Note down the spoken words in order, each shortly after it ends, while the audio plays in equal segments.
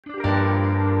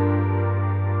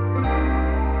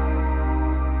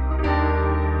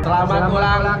Selamat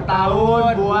ulang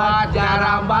tahun buat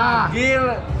Jarambah. Gil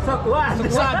Sukwen.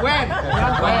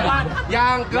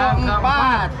 Yang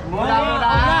keempat.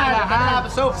 Mudah-mudahan tetap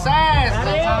sukses.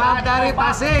 Salam dari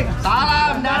Tasik.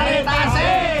 Salam dari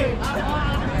Tasik.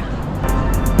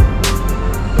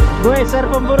 Goweser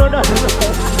pemburu dor.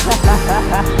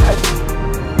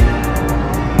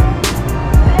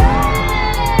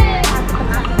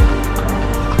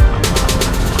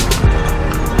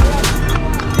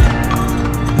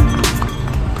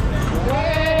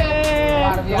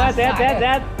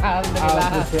 Sehat.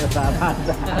 Alhamdulillah.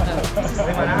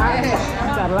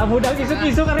 Karena mudah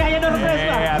isu-isu karyanya door press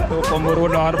lah. Atuh pemburu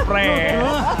door press.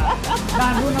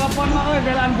 Lagu nelpon mah we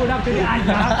belaan budak jadi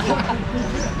ajak.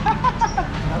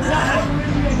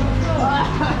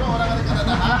 Orang ada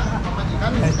kedatangan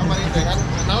pemajikan kemarin teh kan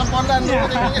nelpon dan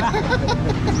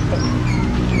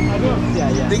Aduh, ya.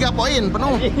 3 poin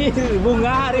penuh.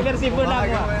 Bunga hari versi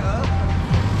budak.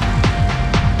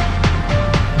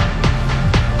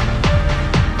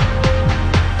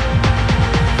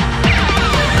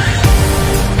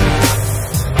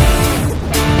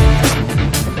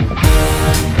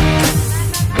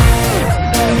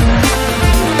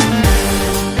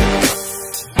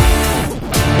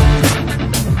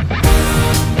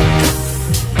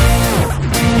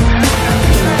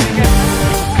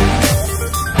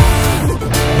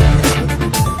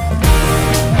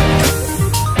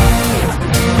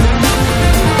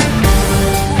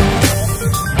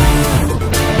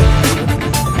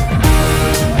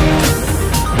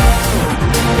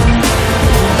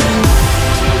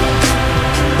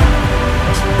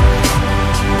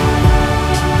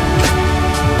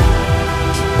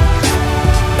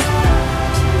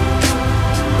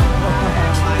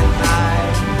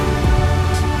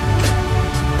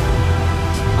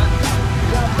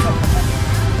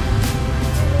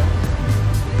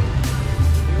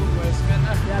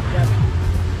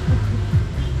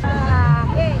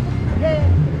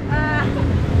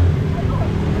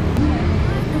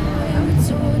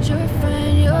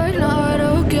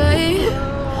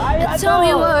 Tell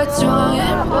me what's wrong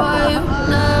and why you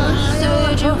never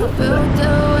said you felt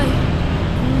that way.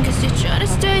 Guess you're trying to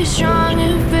stay strong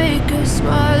and fake a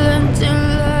smile until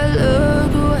I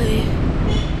look away.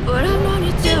 But I've known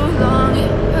you too long, it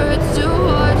hurts to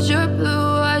watch your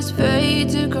blue eyes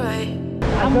fade to gray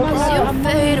as you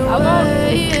fade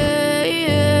away.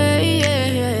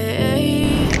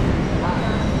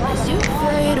 As you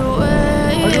fade away.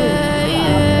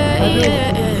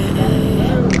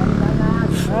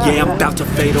 Yeah, I'm about to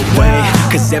fade away,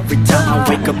 cause every time I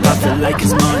wake up I feel like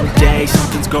it's Monday.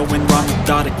 Something's going wrong with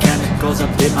all the chemicals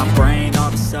up in my brain. All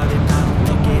of a sudden I don't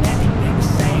look at anything the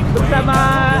same way. Bersama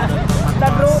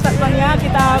Tasmania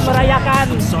kita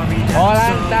merayakan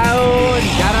ulang tahun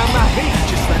Jarambah.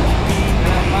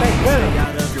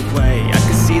 I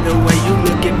can see the way you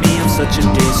look at me, I'm such a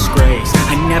disgrace.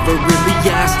 I never really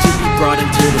asked to be brought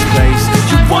into this place.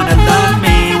 You wanna love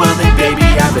me? Well then baby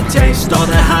I have a taste. All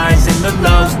the highs and the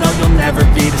lows, no you'll never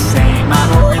be the same. I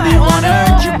don't really wanna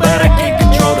hurt you but I can't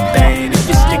control the pain. If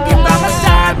you're sticking by my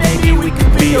side, maybe we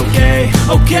could be okay.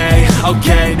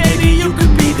 Okay, maybe you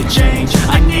could be the change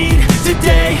I need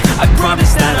today. I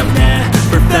promise that I've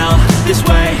never felt this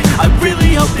way. I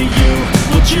really hope that you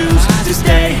will choose to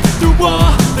stay through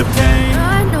all the pain.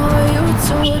 I know you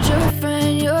told your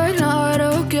friend you're not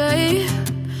okay,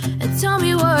 and tell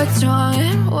me what's wrong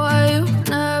and why you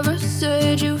never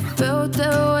said you felt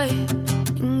that way.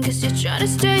 Guess you're trying to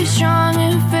stay strong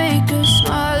and fake a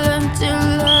smile until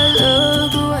I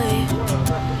look away.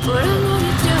 But I know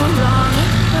you too long,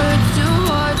 it hurts to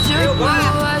watch your blue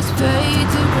eyes fade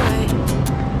to gray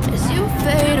as you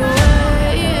fade away.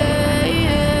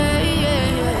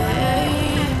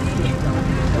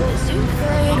 As you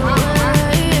fade away.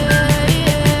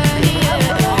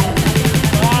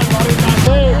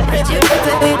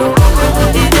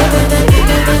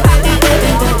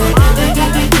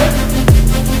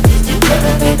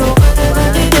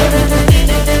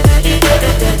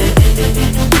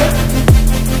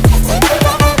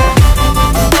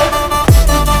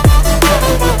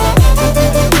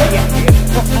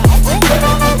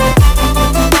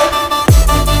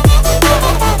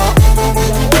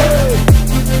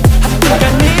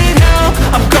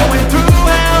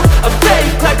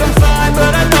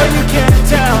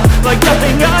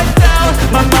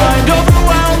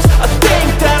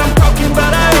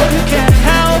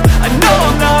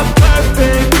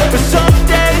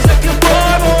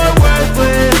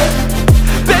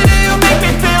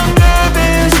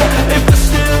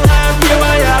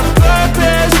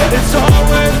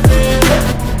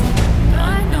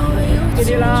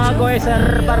 Inilah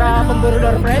Goweser para pemburu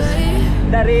door press.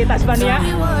 dari Tasmania.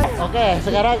 Oke,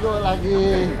 sekarang gue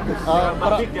lagi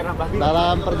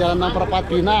dalam perjalanan perempat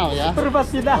final ya. Perempat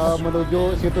final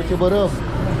menuju situ Ciberem.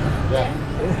 Ya.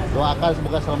 Doakan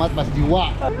semoga selamat Mas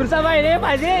Jiwa. Bersama ini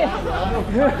Pak Haji.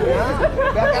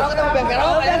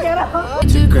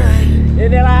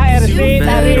 Inilah RC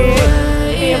dari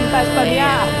tim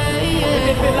Tasmania.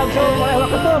 Dipimpin langsung oleh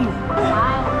Waketum.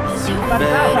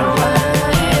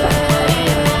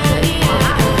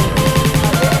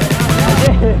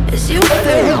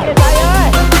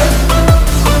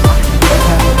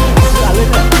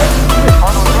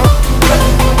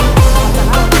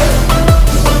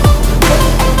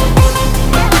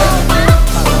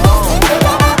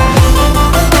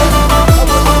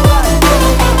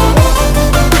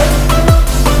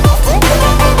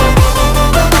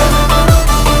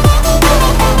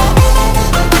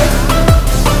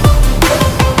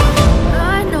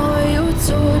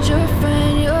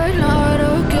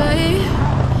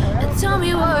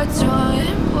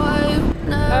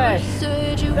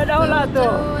 Daulah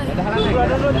tuh,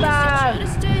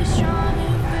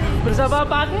 bersama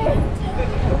pagi.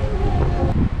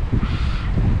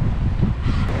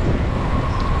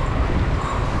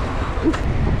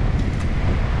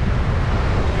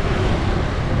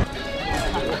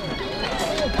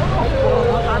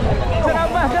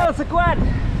 Jarambah Girl Squad,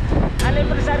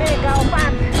 anniversary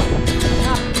keempat.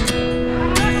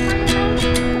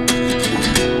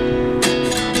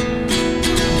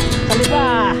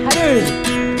 Salibah, aduh.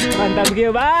 Mantap gitu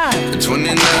bang.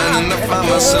 29 and I found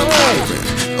myself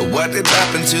wondering what did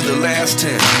happen to the last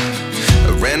 10.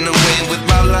 I ran away with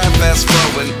my life, fast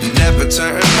forward, never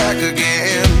turn back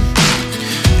again.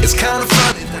 It's kind of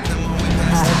funny that the more we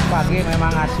pass pagi memang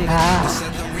asik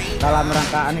dalam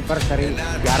rangka anniversary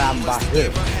Jarambah.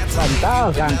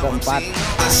 Mantap yang keempat.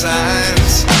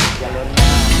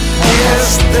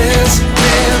 Is this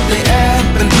really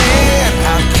happening?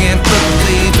 I can't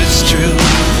believe it's true.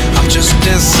 I'm just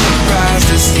as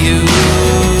surprised as you.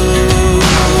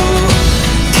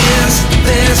 Is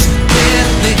this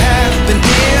really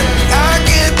happening? I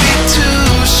can't be too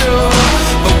sure,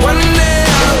 but one day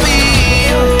I'll be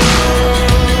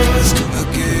yours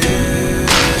again.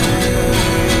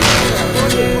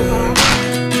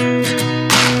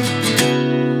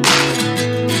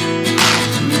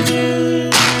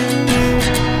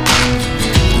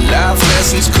 Life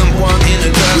lessons come one in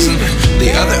a dozen. The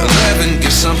other 11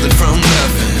 give something from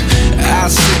nothing. I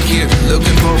sit here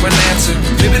looking for an answer.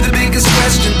 Maybe the biggest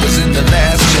question was in the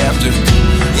last chapter.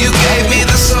 You gave me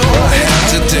the soul I have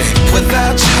today.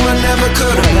 Without you I never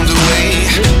could have moved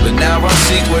away. But now I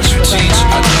see what you teach.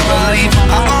 I do believe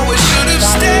I always should have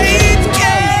stayed.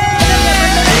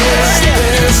 Is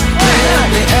this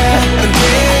really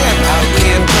happening? I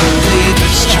can't believe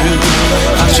it's true.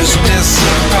 I'm just as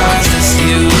surprised as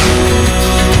you.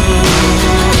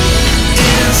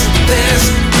 Is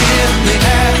this really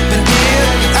happening?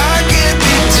 I can't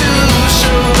be too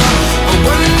sure, but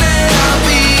one day I'll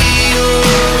be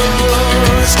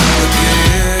yours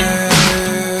again.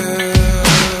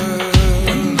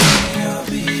 One day I'll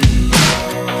be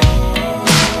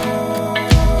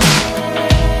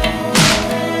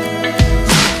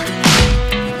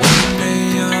One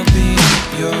day I'll be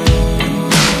yours.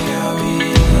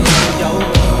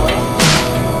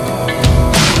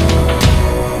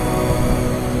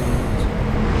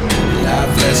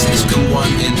 Life lessons come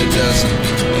one in a dozen.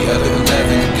 The other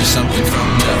 11 give something from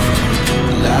nothing.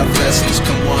 Life lessons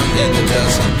come one in a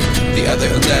dozen. The other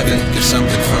 11 give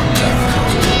something from nothing.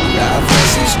 Life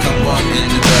lessons come one in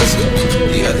a dozen.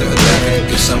 The other 11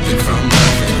 give something from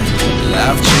nothing.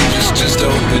 Life changes, just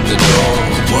open the door.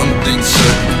 One thing's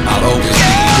certain, I'll always be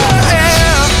yours.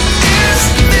 Is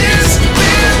this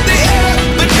really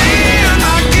happening?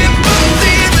 I can't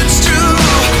believe it's true.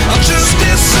 I'm just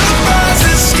as surprised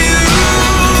as you.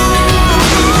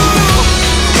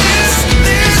 Is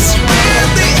this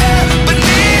really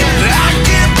happening? I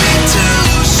can't be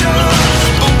too sure,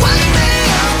 but one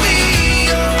day I'll be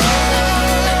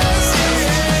yours.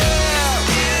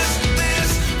 Is this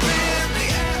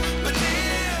really happening?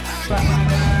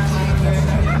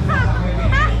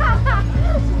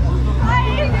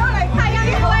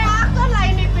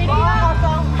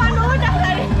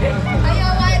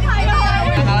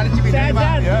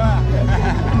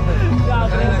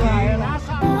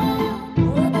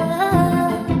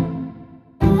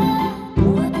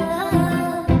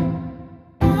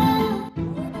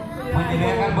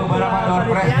 Menyediakan beberapa door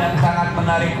prize dan sangat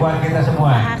menarik buat kita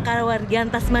semua. Acara warga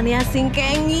Tasmania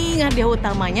singkengi hadiah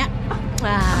utamanya.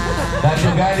 Dan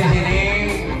juga di sini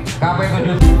KP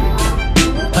 7.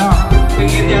 Nah,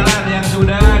 pinggir jalan yang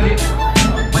sudah